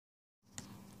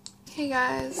Hey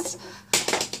guys,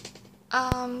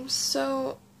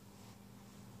 so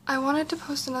I wanted to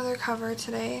post another cover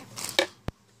today.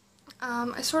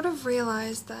 I sort of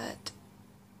realized that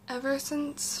ever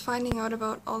since finding out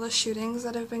about all the shootings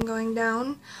that have been going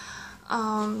down,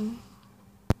 I've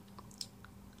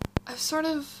sort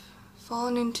of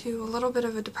fallen into a little bit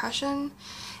of a depression,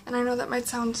 and I know that might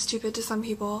sound stupid to some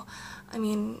people. I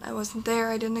mean, I wasn't there,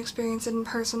 I didn't experience it in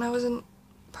person, I wasn't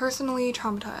personally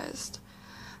traumatized.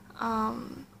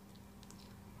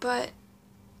 But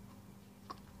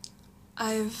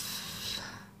I've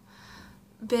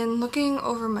been looking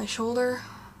over my shoulder,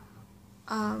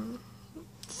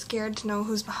 scared to know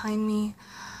who's behind me.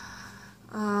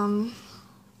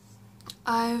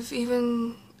 I've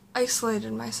even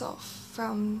isolated myself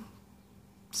from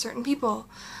certain people.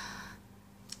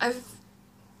 I've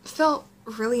felt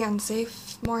really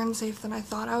unsafe, more unsafe than I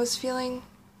thought I was feeling.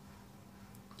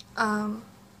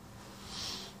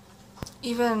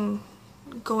 Even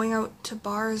going out to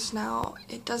bars now,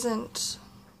 it doesn't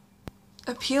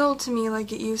appeal to me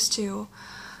like it used to.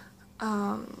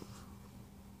 I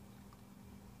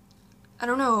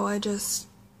don't know,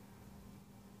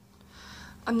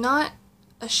 I'm not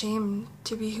ashamed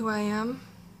to be who I am,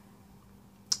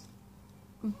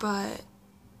 but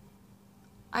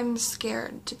I'm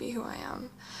scared to be who I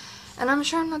am. And I'm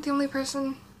sure I'm not the only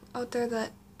person out there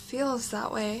that feels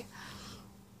that way.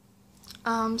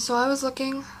 So I was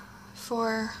looking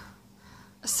for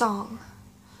a song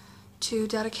to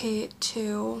dedicate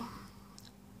to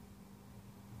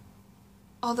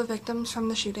all the victims from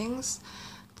the shootings,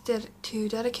 to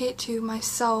dedicate to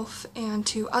myself and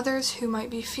to others who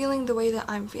might be feeling the way that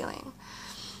I'm feeling.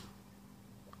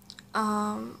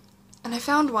 And I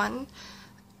found one.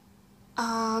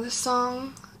 This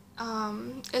song,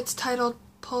 it's titled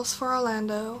Pulse for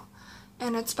Orlando,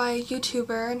 and it's by a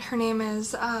YouTuber, and her name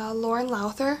is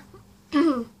Lowther.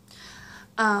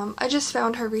 I just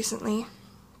found her recently,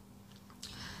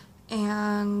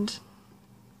 and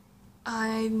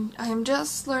I am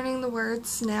just learning the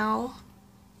words now,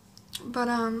 but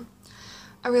I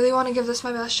really want to give this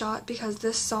my best shot because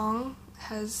this song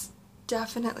has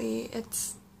definitely,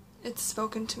 it's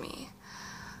spoken to me,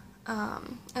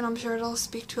 and I'm sure it'll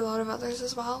speak to a lot of others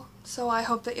as well, so I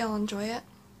hope that you'll enjoy it.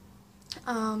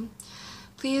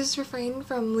 Please refrain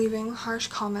from leaving harsh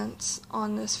comments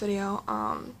on this video.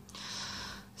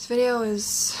 This video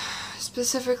is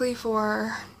specifically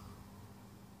for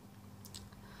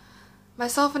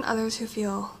myself and others who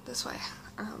feel this way.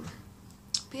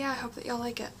 But yeah, I hope that y'all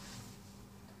like it.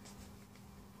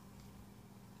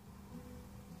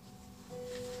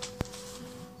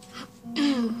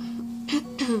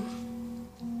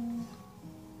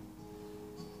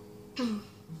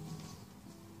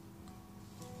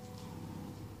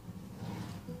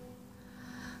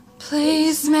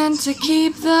 Place meant to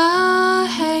keep the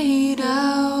hate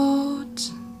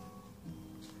out,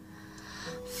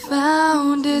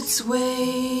 found its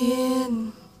way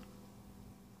in.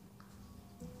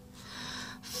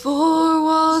 Four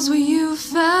walls where you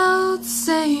felt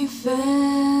safe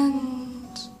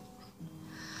and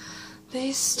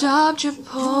they stopped your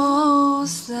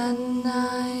pulse that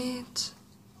night.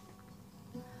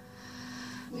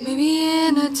 Maybe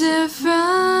in a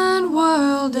different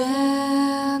world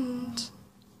and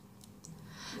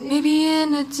maybe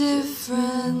in a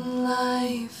different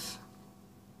life,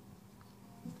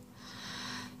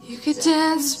 you could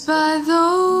dance by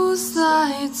those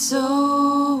lights,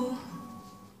 oh,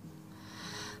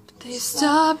 but they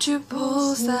stopped your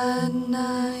pulse that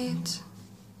night.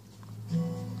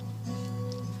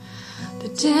 The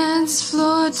dance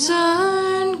floor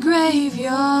turned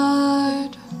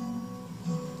graveyard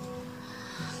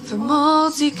for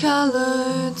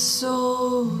multicolored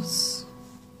souls.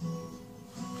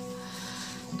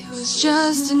 It was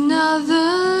just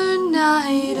another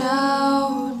night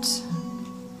out,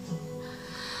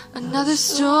 another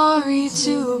story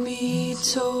to be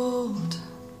told.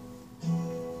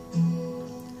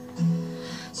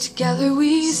 Together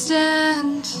we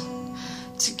stand,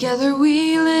 together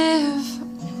we live,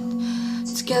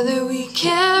 together we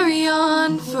carry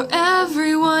on for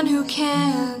everyone who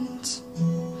can't.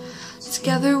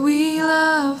 Together we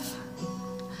love,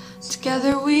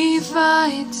 together we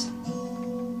fight,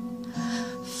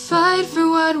 fight for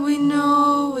what we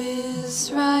know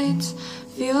is right.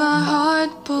 Feel our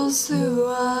heart pulse through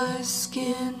our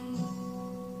skin.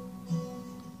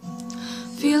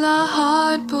 Feel our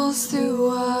heart pulse through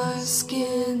our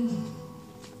skin.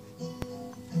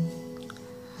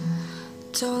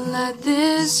 Don't let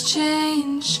this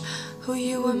change who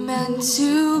you were meant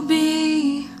to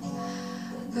be.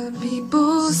 The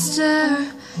people stare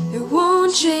It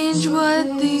won't change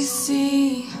what they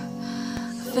see.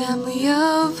 A family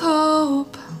of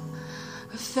hope,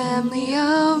 a family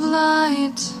of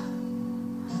light,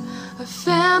 a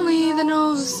family that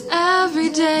knows every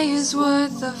day is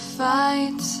worth a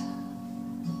fight.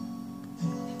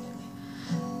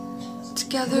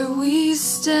 Together we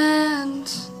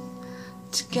stand,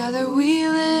 together we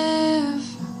live,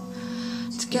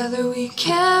 together we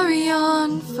carry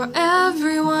on for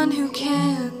everyone who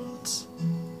can't.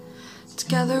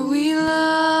 Together we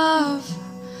love,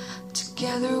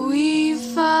 together we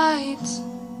fight.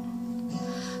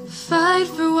 Fight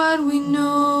for what we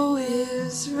know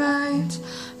is right.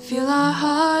 Feel our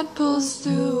heart pulse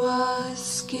through our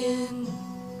skin.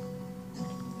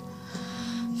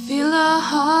 Feel our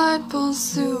heart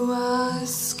pulse through our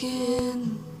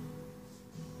skin.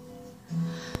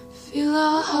 Feel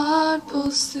our heart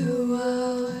pulse through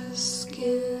our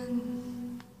skin.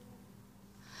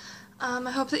 I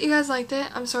hope that you guys liked it.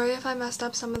 I'm sorry if I messed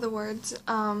up some of the words.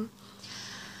 But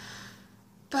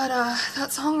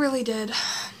that song really did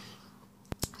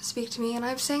speak to me, and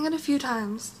I've sang it a few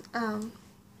times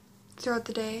throughout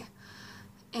the day,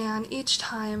 and each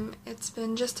time it's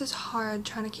been just as hard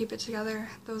trying to keep it together.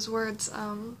 Those words,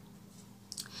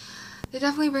 they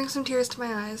definitely bring some tears to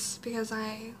my eyes, because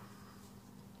I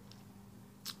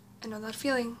know that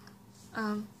feeling.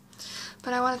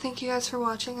 But I want to thank you guys for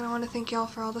watching, and I want to thank y'all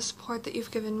for all the support that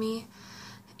you've given me,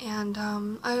 and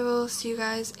I will see you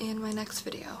guys in my next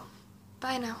video.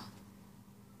 Bye now.